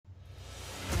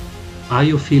Are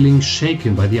you feeling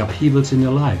shaken by the upheavals in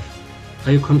your life?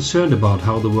 Are you concerned about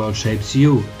how the world shapes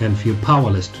you and feel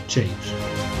powerless to change?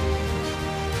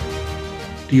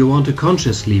 Do you want to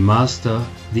consciously master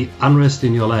the unrest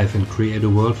in your life and create a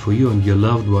world for you and your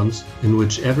loved ones in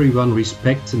which everyone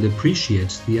respects and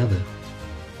appreciates the other?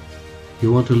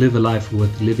 You want to live a life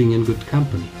worth living in good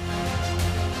company.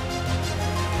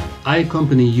 I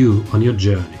accompany you on your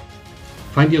journey.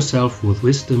 Find yourself with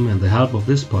wisdom and the help of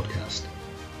this podcast.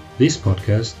 This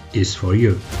podcast is for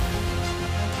you.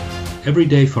 Every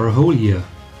day for a whole year,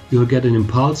 you'll get an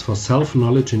impulse for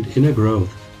self-knowledge and inner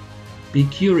growth. Be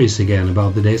curious again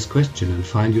about the day's question and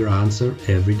find your answer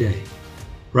every day.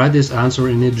 Write this answer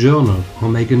in a journal or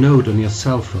make a note on your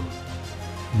cell phone.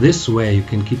 This way you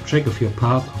can keep track of your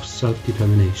path of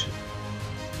self-determination.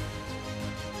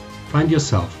 Find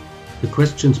yourself. The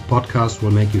Questions podcast will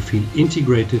make you feel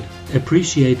integrated,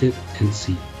 appreciated and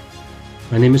seen.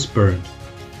 My name is Bernd,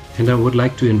 and I would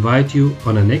like to invite you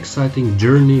on an exciting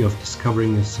journey of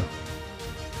discovering yourself.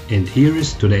 And here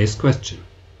is today's question.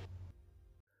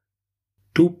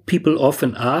 Do people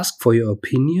often ask for your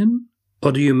opinion,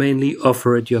 or do you mainly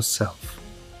offer it yourself?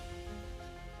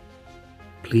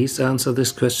 Please answer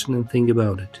this question and think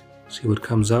about it. See what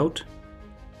comes out.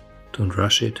 Don't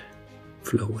rush it,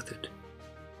 flow with it.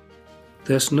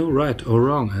 There's no right or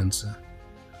wrong answer.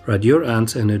 Write your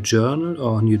answer in a journal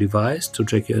or on your device to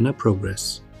track your inner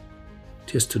progress.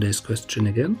 Here's today's question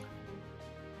again.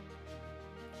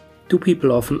 Do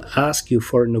people often ask you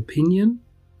for an opinion,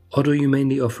 or do you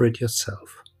mainly offer it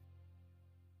yourself?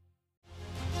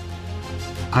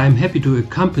 I am happy to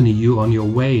accompany you on your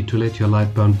way to let your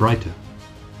light burn brighter.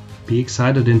 Be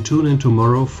excited and tune in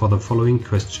tomorrow for the following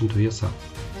question to yourself.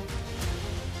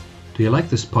 Do you like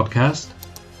this podcast?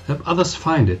 Help others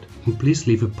find it, and please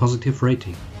leave a positive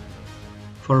rating.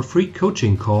 For a free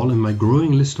coaching call and my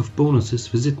growing list of bonuses,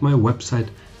 visit my website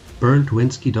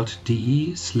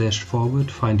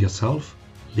berndwenski.de/forward-find yourself,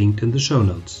 linked in the show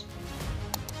notes.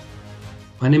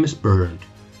 My name is Bernd.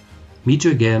 Meet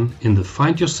you again in the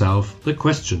Find Yourself, the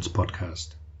Questions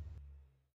podcast.